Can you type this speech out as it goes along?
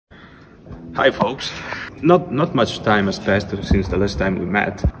Hi folks, not much time has passed since the last time we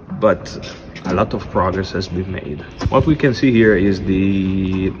met, but a lot of progress has been made. What we can see here is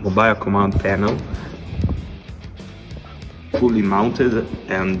the mobile command panel, fully mounted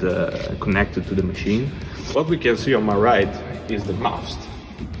and connected to the machine. What we can see on my right is the Mast.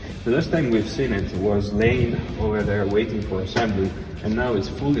 The last time we've seen it was laying over there waiting for assembly, and now it's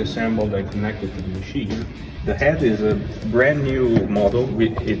fully assembled and connected to the machine. The head is a brand new model,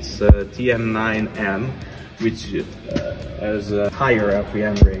 it's TM9M, which has a higher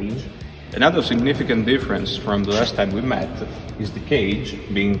RPM range. Another significant difference from the last time we met is the cage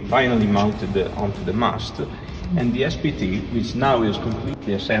being finally mounted onto the mast, and the SPT, which now is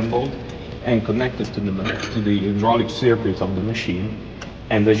completely assembled and connected to the hydraulic circuit of the machine.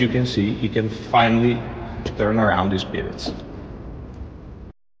 And as you can see, you can finally turn around these pivots.